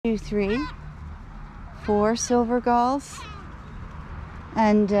2, 3, 4 silver gulls,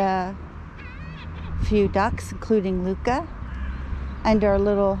 and a few ducks, including Luca, and our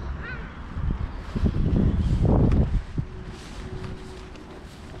little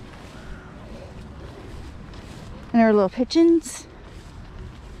pigeons.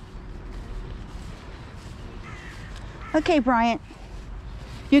 Okay, Bryant,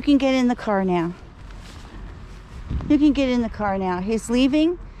 you can get in the car now. You can get in the car now. He's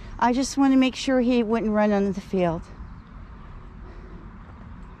leaving. I just want to make sure he wouldn't run onto the field.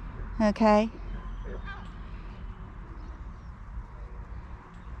 Okay?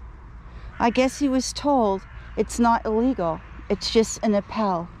 I guess he was told it's not illegal. It's just an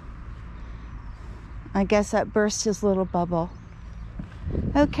appel. I guess that burst his little bubble.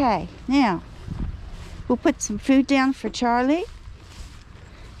 Okay, now we'll put some food down for Charlie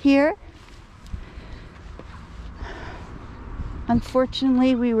here.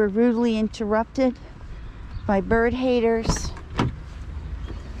 Unfortunately, we were rudely interrupted by bird haters.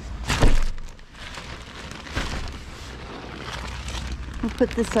 We'll put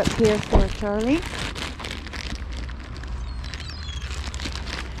this up here for Charlie.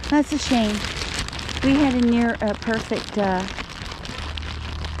 That's a shame. We had a near perfect day.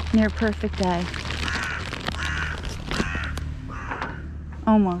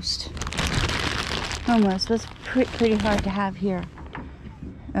 Almost. That's pretty hard to have here.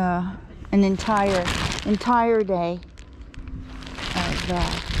 An entire day of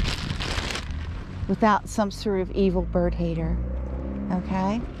without some sort of evil bird hater.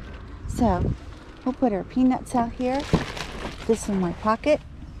 Okay, so we'll put our peanuts out here. This in my pocket.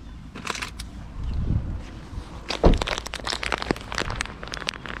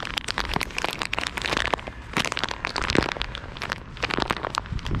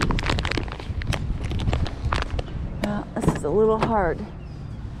 This is a little hard.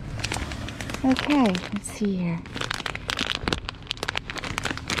 Okay, let's see here.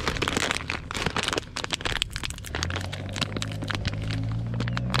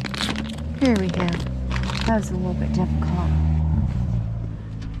 Here we go. That was a little bit difficult.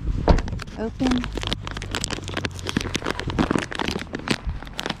 Open.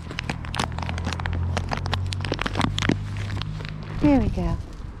 Here we go.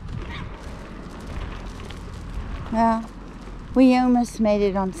 Well, we almost made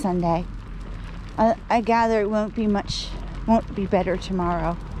it on Sunday. I gather it won't be better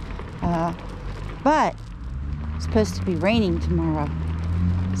tomorrow. But it's supposed to be raining tomorrow.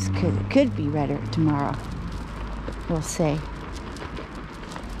 It could be better tomorrow. We'll see.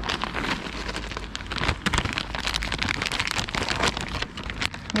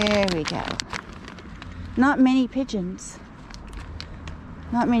 There we go. Not many pigeons.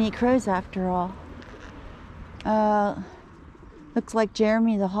 Not many crows after all. Looks like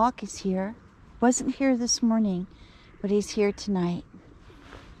Jeremy the hawk is here. Wasn't here this morning, but he's here tonight.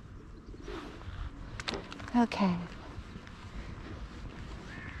 Okay.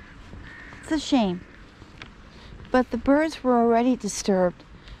 It's a shame. But the birds were already disturbed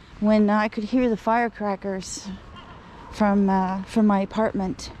when I could hear the firecrackers from my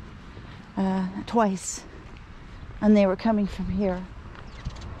apartment twice. And they were coming from here.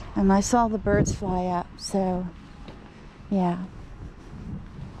 And I saw the birds fly up, so yeah.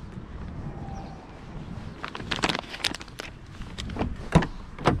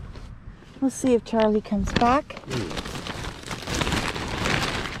 We'll see if Charlie comes back.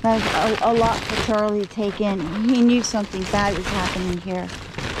 That's a lot for Charlie to take in. He knew something bad was happening here,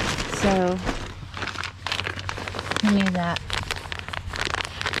 so he knew that.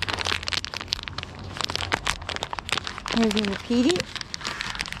 Here's a Petey.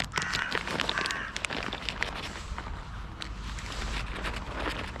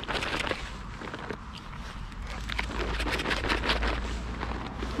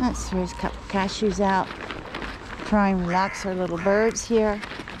 Let's throw a couple cashews out. Try and relax our little birds here.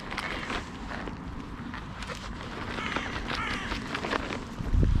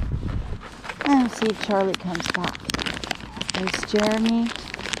 And see if Charlie comes back. There's Jeremy.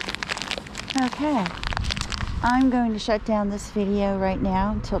 Okay. I'm going to shut down this video right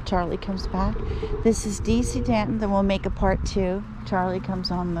now until Charlie comes back. This is DC Danton. Then we'll make a part 2. Charlie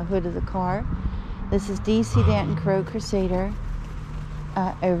comes on the hood of the car. This is DC Danton Crow Crusader.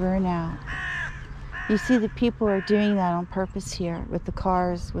 Over and out. You see, the people are doing that on purpose here with the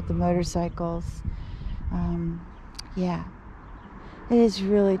cars, with the motorcycles. Yeah, it is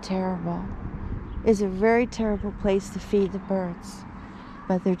really terrible. It's a very terrible place to feed the birds,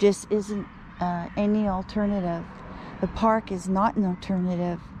 but there just isn't any alternative. The park is not an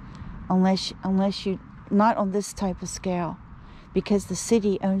alternative unless you not on this type of scale. because the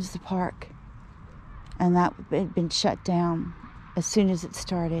city owns the park, and that had been shut down as soon as it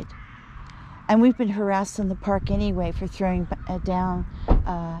started. And we've been harassed in the park anyway for throwing down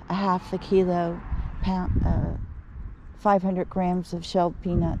a half a kilo, 500 grams of shelled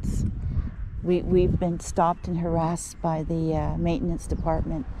peanuts. We've been stopped and harassed by the maintenance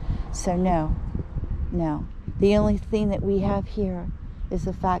department. So no. The only thing that we have here is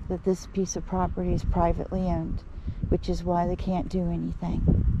the fact that this piece of property is privately owned, which is why they can't do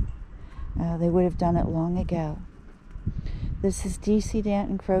anything. They would have done it long ago. This is DC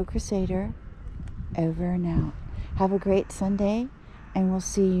Danton, Crow Crusader, over and out. Have a great Sunday, and we'll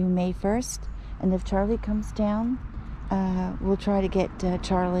see you May 1st. And if Charlie comes down, we'll try to get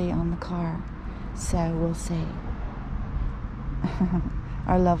Charlie on the car. So we'll see.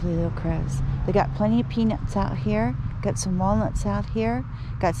 Our lovely little crows. They got plenty of peanuts out here. Got some walnuts out here.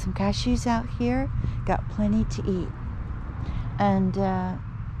 Got some cashews out here. Got plenty to eat. And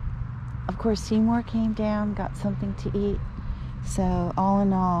of course Seymour came down, got something to eat. So all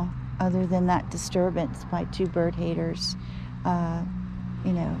in all, other than that disturbance by two bird haters,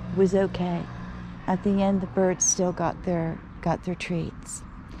 was okay. At the end, the birds still got their treats.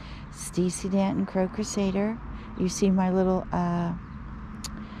 It's DC Danton, Crow Crusader. You see my little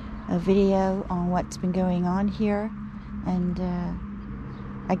a video on what's been going on here, and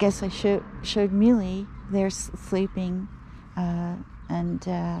I guess I showed Miele there sleeping and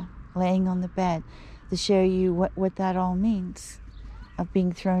laying on the bed to show you what that all means, of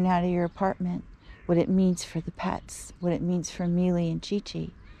being thrown out of your apartment, what it means for the pets, what it means for Miele and Chi-Chi.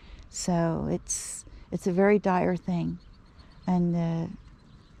 So it's a very dire thing, and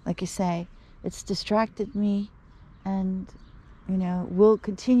like I say, it's distracted me, and will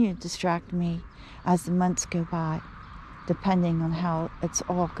continue to distract me as the months go by, depending on how it's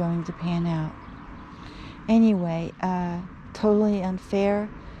all going to pan out. Anyway, totally unfair,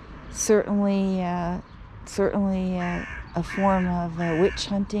 certainly a form of witch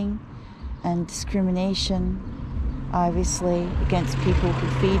hunting and discrimination, obviously, against people who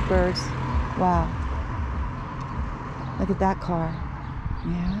feed birds. Wow, look at that car.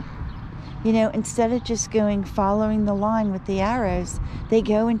 Yeah. Instead of just following the line with the arrows, they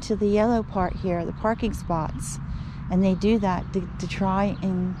go into the yellow part here, the parking spots, and they do that to try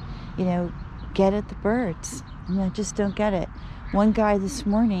and, get at the birds. I just don't get it. One guy this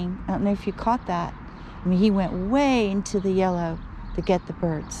morning, I don't know if you caught that, he went way into the yellow to get the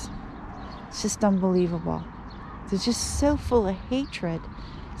birds. It's just unbelievable. They're just so full of hatred,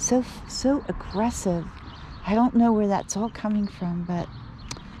 so aggressive. I don't know where that's all coming from, but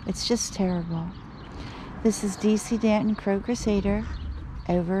it's just terrible. This is DC Danton, Crow Crusader,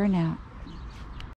 over and out.